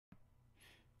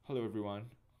Hello everyone.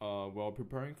 While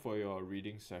preparing for your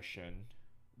reading session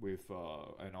with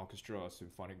an orchestra or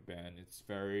symphonic band, it's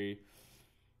very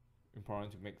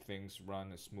important to make things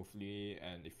run as smoothly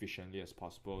and efficiently as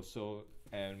possible.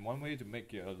 And one way to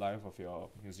make your life of your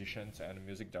musicians and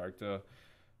music director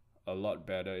a lot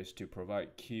better is to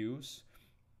provide cues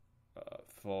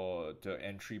for the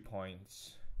entry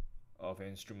points of an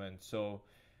instrument.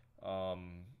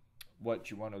 Um, what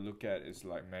you want to look at is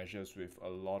like measures with a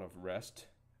lot of rest,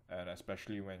 and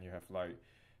especially when you have like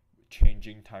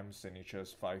changing time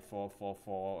signatures 5/4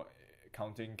 4/4,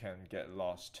 counting can get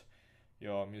lost.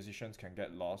 Your musicians can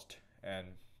get lost,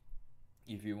 and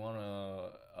if you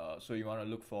wanna, you wanna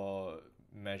look for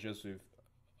measures with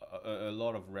a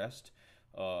lot of rest,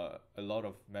 a lot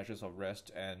of measures of rest,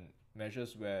 and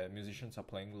measures where musicians are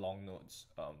playing long notes.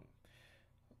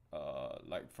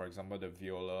 Like for example, the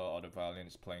viola or the violin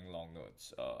is playing long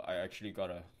notes. I actually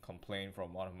got a complaint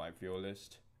from one of my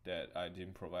violists that I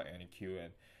didn't provide any cue,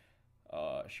 and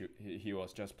he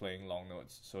was just playing long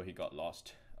notes, so he got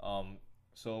lost.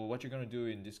 So what you're gonna do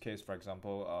in this case, for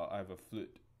example, I have a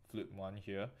flute one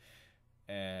here,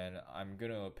 and I'm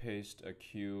gonna paste a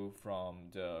cue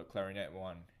from the clarinet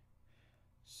one.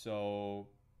 So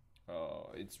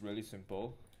it's really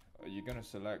simple. You're gonna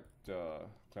select the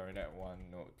clarinet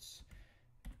one notes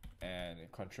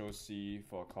and Control C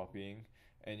for copying,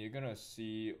 and you're gonna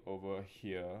see over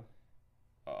here.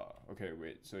 Okay,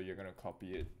 wait. So you're gonna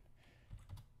copy it.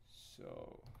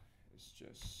 So it's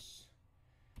just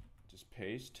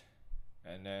paste,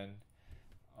 and then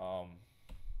let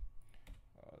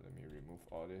me remove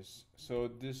all this. So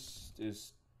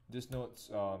these notes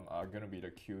are gonna be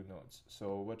the cue notes.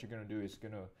 So what you're gonna do is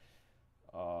gonna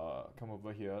come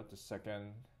over here to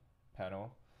second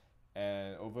panel,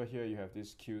 and over here you have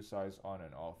this cue size on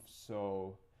and off.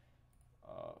 So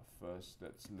first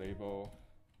let's label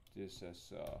this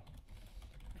as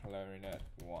clarinet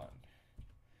 1,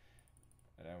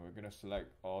 and then we're gonna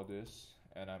select all this,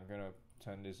 and I'm gonna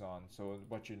turn this on. So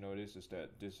what you notice is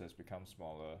that this has become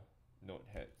smaller note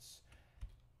heads.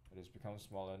 It has become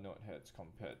smaller note heads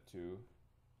compared to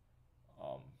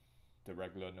the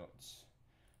regular notes,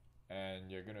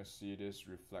 and you're gonna see this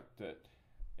reflected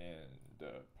in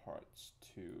the parts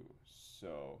too.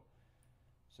 So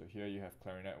here you have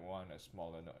clarinet 1 as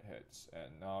smaller note heads,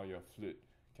 and now your flute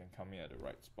can come in at the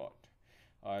right spot.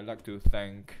 I'd like to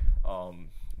thank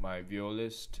my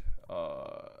violist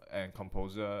and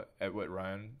composer Edward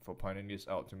Ryan for pointing this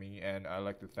out to me, and I'd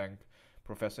like to thank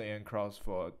Professor Krouse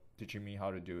for teaching me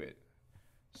how to do it.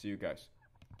 See you guys.